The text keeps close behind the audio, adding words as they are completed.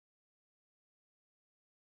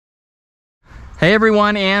Hey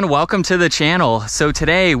everyone, and welcome to the channel. So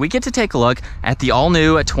today we get to take a look at the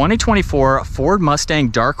all-new 2024 Ford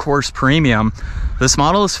Mustang Darkhorse Premium. This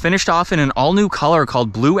model is finished off in an all-new color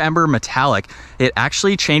called Blue Ember Metallic. It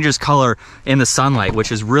actually changes color in the sunlight,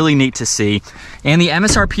 which is really neat to see. And the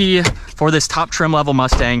MSRP for this top trim level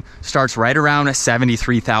Mustang starts right around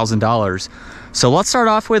 $73,000. So let's start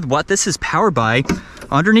off with what this is powered by.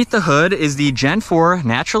 Underneath the hood is the Gen 4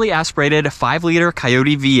 naturally aspirated 5-liter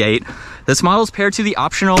Coyote V8. This model is paired to the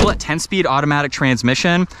optional 10-speed automatic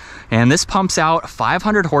transmission, and this pumps out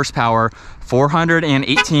 500 horsepower,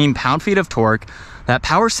 418 pound-feet of torque. That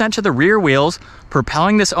power is sent to the rear wheels,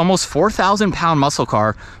 propelling this almost 4,000-pound muscle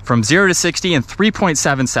car from 0 to 60 in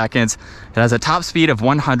 3.7 seconds. It has a top speed of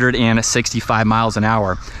 165 miles an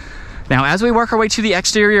hour. Now, as we work our way to the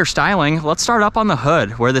exterior styling, let's start up on the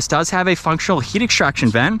hood, where this does have a functional heat extraction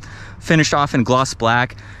vent, finished off in gloss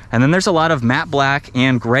black. And then there's a lot of matte black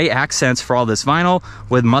and gray accents for all this vinyl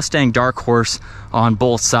with Mustang Darkhorse on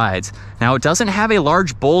both sides. Now, it doesn't have a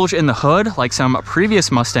large bulge in the hood like some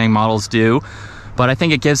previous Mustang models do, but I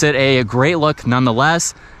think it gives it a great look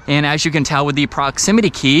nonetheless. And as you can tell with the proximity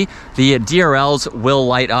key, the DRLs will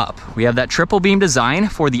light up. We have that triple beam design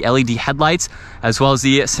for the LED headlights, as well as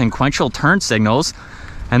the sequential turn signals.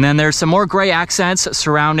 And then there's some more gray accents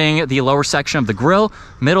surrounding the lower section of the grille.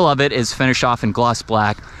 Middle of it is finished off in gloss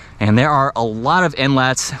black. And there are a lot of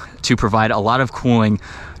inlets to provide a lot of cooling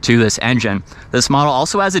to this engine. This model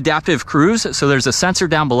also has adaptive cruise, so there's a sensor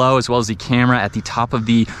down below as well as the camera at the top of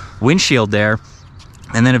the windshield there.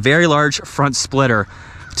 And then a very large front splitter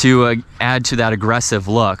to add to that aggressive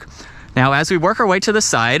look. Now, as we work our way to the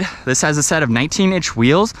side, this has a set of 19-inch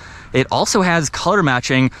wheels. It also has color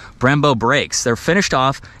matching Brembo brakes. They're finished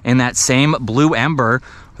off in that same blue ember.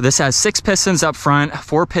 This has 6 pistons up front,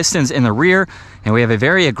 4 pistons in the rear, and we have a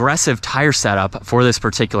very aggressive tire setup for this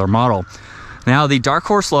particular model. Now, the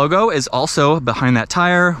Darkhorse logo is also behind that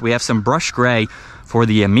tire. We have some brushed gray for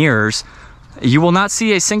the mirrors. You will not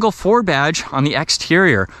see a single Ford badge on the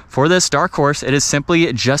exterior. For this Darkhorse, it is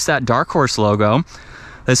simply just that Darkhorse logo.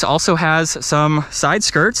 This also has some side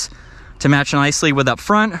skirts to match nicely with up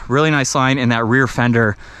front. Really nice line in that rear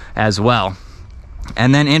fender as well.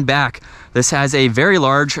 And then in back, this has a very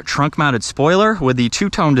large trunk-mounted spoiler with the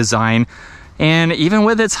two-tone design. And even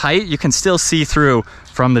with its height, you can still see through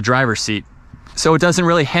from the driver's seat. So it doesn't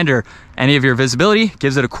really hinder any of your visibility.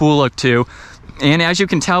 Gives it a cool look too. And as you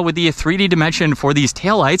can tell with the 3D dimension for these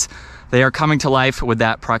taillights, they are coming to life with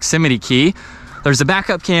that proximity key. There's a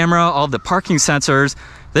backup camera, all of the parking sensors.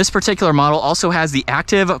 This particular model also has the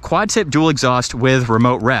active quad-tip dual exhaust with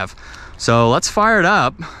remote rev. So let's fire it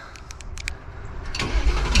up.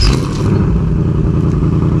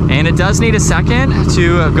 And it does need a second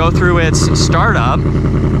to go through its startup.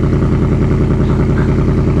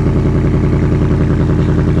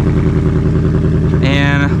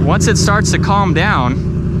 And once it starts to calm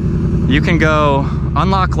down, you can go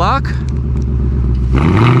unlock lock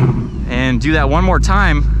and do that one more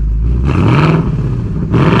time.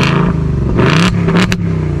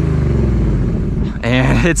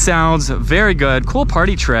 And it sounds very good. Cool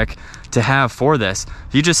party trick to have for this.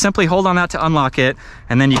 You just simply hold on that to unlock it,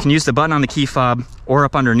 and then you can use the button on the key fob or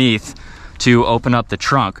up underneath to open up the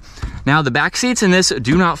trunk. Now, the back seats in this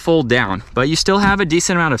do not fold down, but you still have a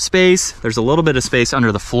decent amount of space. There's a little bit of space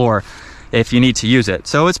under the floor if you need to use it.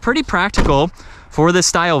 So it's pretty practical for this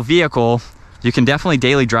style vehicle. You can definitely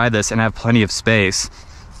daily drive this and have plenty of space.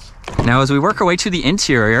 Now, as we work our way to the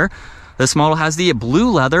interior, this model has the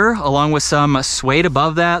blue leather along with some suede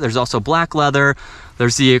above that. There's also black leather.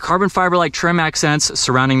 There's the carbon fiber-like trim accents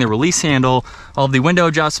surrounding the release handle, all of the window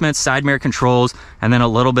adjustments, side mirror controls, and then a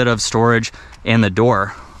little bit of storage in the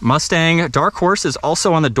door. Mustang Darkhorse is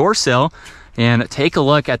also on the door sill, and take a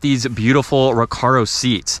look at these beautiful recaro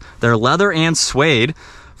seats. They're leather and suede,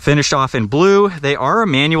 finished off in blue. They are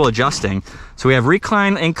manual adjusting. So we have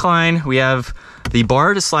recline, incline, we have the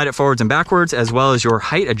bar to slide it forwards and backwards, as well as your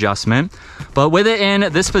height adjustment. But with it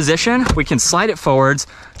in this position, we can slide it forwards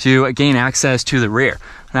to gain access to the rear.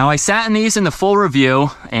 Now, I sat in these in the full review,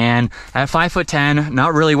 and at 5'10",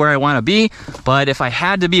 not really where I want to be, but if I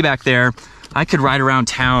had to be back there, I could ride around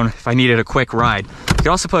town if I needed a quick ride. You could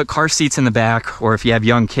also put car seats in the back, or if you have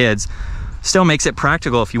young kids, still makes it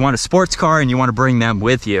practical if you want a sports car and you want to bring them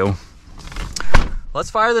with you. Let's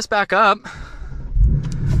fire this back up,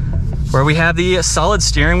 where we have the solid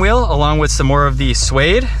steering wheel along with some more of the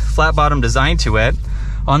suede flat bottom design to it.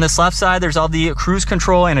 On this left side, there's all the cruise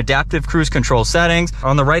control and adaptive cruise control settings.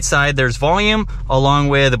 On the right side, there's volume along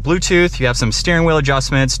with Bluetooth. You have some steering wheel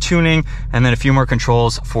adjustments, tuning, and then a few more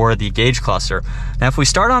controls for the gauge cluster. Now, if we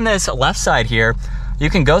start on this left side here, you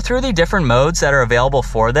can go through the different modes that are available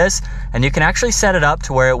for this, and you can actually set it up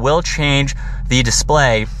to where it will change the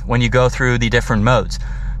display when you go through the different modes.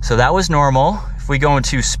 So that was normal. If we go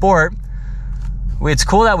into sport, it's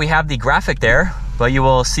cool that we have the graphic there, but you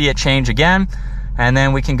will see it change again. And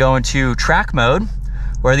then we can go into track mode,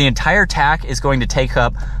 where the entire tack is going to take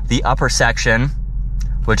up the upper section,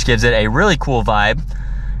 which gives it a really cool vibe.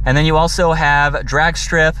 And then you also have drag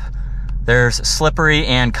strip, there's slippery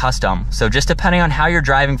and custom. So just depending on how you're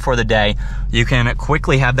driving for the day, you can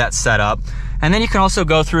quickly have that set up. And then you can also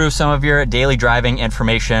go through some of your daily driving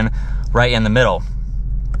information right in the middle.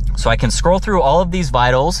 So I can scroll through all of these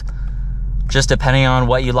vitals, just depending on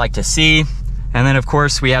what you'd like to see. And then of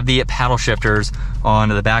course we have the paddle shifters on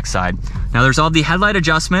the back side. Now there's all the headlight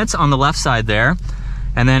adjustments on the left side there.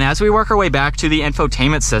 And then as we work our way back to the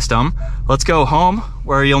infotainment system, let's go home,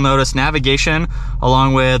 where you'll notice navigation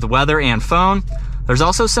along with weather and phone. There's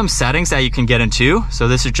also some settings that you can get into. So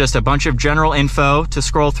this is just a bunch of general info to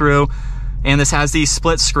scroll through. And this has the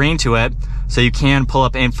split screen to it, so you can pull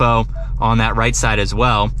up info on that right side as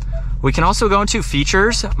well. We can also go into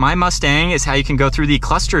features. My Mustang is how you can go through the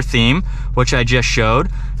cluster theme, which I just showed.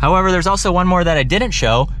 However, there's also one more that I didn't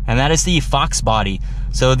show, and that is the Fox body.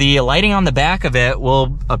 So the lighting on the back of it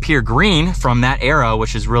will appear green from that arrow,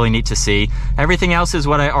 which is really neat to see. Everything else is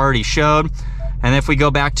what I already showed. And if we go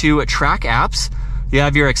back to track apps, you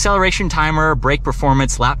have your acceleration timer, brake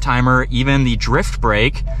performance, lap timer, even the drift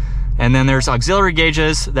brake. And then there's auxiliary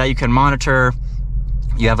gauges that you can monitor.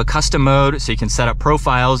 You have a custom mode, so you can set up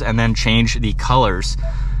profiles and then change the colors.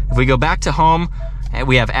 If we go back to home,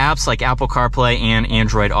 we have apps like Apple CarPlay and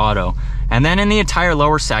Android Auto. And then in the entire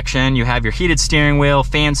lower section, you have your heated steering wheel,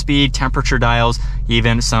 fan speed, temperature dials,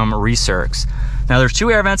 even some recircs. Now there's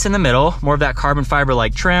two air vents in the middle, more of that carbon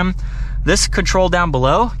fiber-like trim. This control down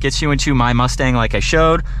below gets you into My Mustang like I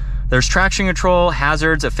showed. There's traction control,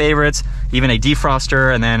 hazards, favorites, even a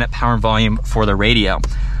defroster, and then power and volume for the radio.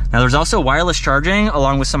 Now there's also wireless charging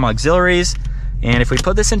along with some auxiliaries. And if we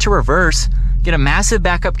put this into reverse, get a massive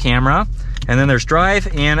backup camera. And then there's drive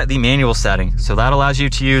and the manual setting. So that allows you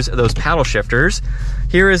to use those paddle shifters.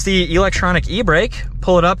 Here is the electronic e-brake.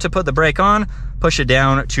 Pull it up to put the brake on, push it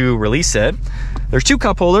down to release it. There's two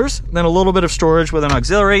cup holders, then a little bit of storage with an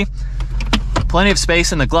auxiliary. Plenty of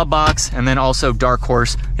space in the glove box, and then also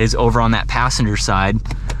Darkhorse is over on that passenger side.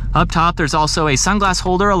 Up top, there's also a sunglass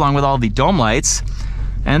holder along with all the dome lights.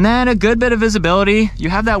 And then a good bit of visibility.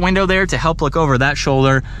 You have that window there to help look over that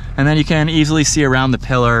shoulder, and then you can easily see around the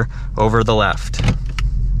pillar over the left.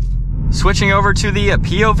 Switching over to the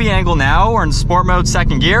POV angle now, we're in sport mode,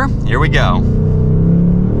 second gear. Here we go.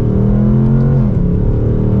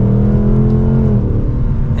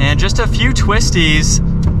 And just a few twisties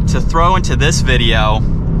to throw into this video.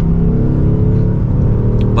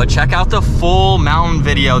 But check out the full mountain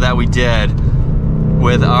video that we did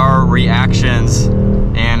with our reactions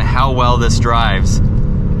and how well this drives.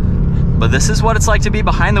 But this is what it's like to be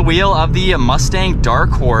behind the wheel of the Mustang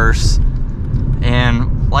Darkhorse.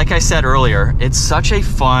 And like I said earlier, it's such a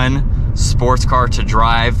fun sports car to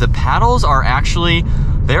drive. The paddles are actually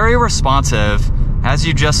very responsive, as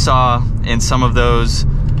you just saw in some of those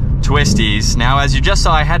twisties. Now, as you just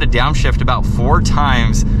saw, I had to downshift about 4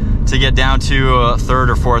 times to get down to third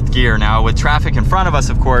or fourth gear. Now, with traffic in front of us,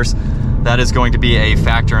 of course, that is going to be a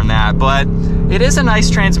factor in that, but it is a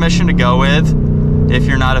nice transmission to go with if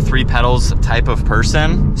you're not a 3 pedals type of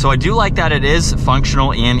person. So I do like that it is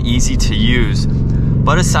functional and easy to use.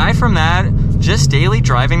 But aside from that, just daily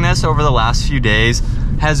driving this over the last few days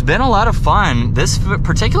has been a lot of fun. This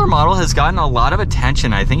particular model has gotten a lot of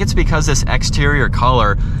attention. I think it's because this exterior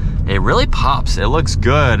color, it really pops. It looks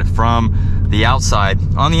good from the outside.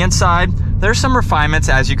 On the inside, there's some refinements,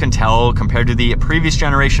 as you can tell, compared to the previous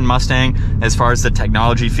generation Mustang as far as the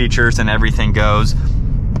technology features and everything goes.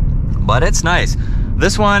 But it's nice.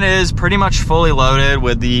 This one is pretty much fully loaded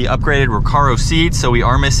with the upgraded recaro seats, so we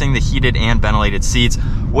are missing the heated and ventilated seats.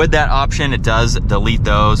 With that option, it does delete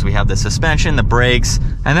those. We have the suspension, the brakes,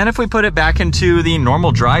 and then if we put it back into the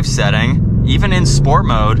normal drive setting, even in sport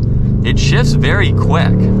mode, it shifts very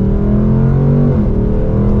quick.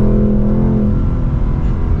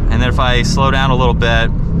 And then if I slow down a little bit,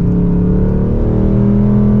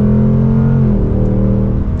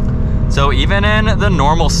 so even in the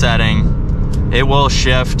normal setting, it will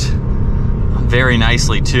shift very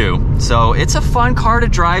nicely too. So it's a fun car to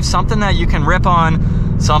drive, something that you can rip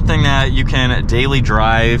on, something that you can daily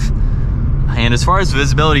drive. And as far as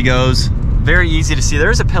visibility goes, very easy to see.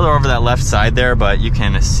 There's a pillar over that left side there, but you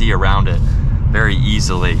can see around it very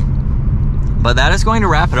easily. But that is going to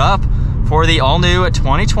wrap it up for the all-new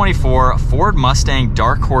 2024 Ford Mustang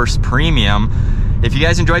Darkhorse Premium. If you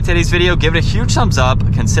guys enjoyed today's video, give it a huge thumbs up.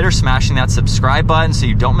 Consider smashing that subscribe button so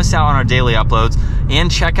you don't miss out on our daily uploads,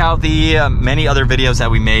 and check out the many other videos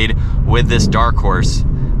that we made with this Darkhorse.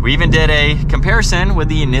 We even did a comparison with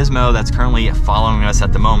the Nismo that's currently following us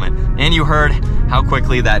at the moment, and you heard how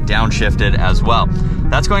quickly that downshifted as well.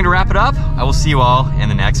 That's going to wrap it up. I will see you all in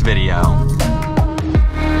the next video.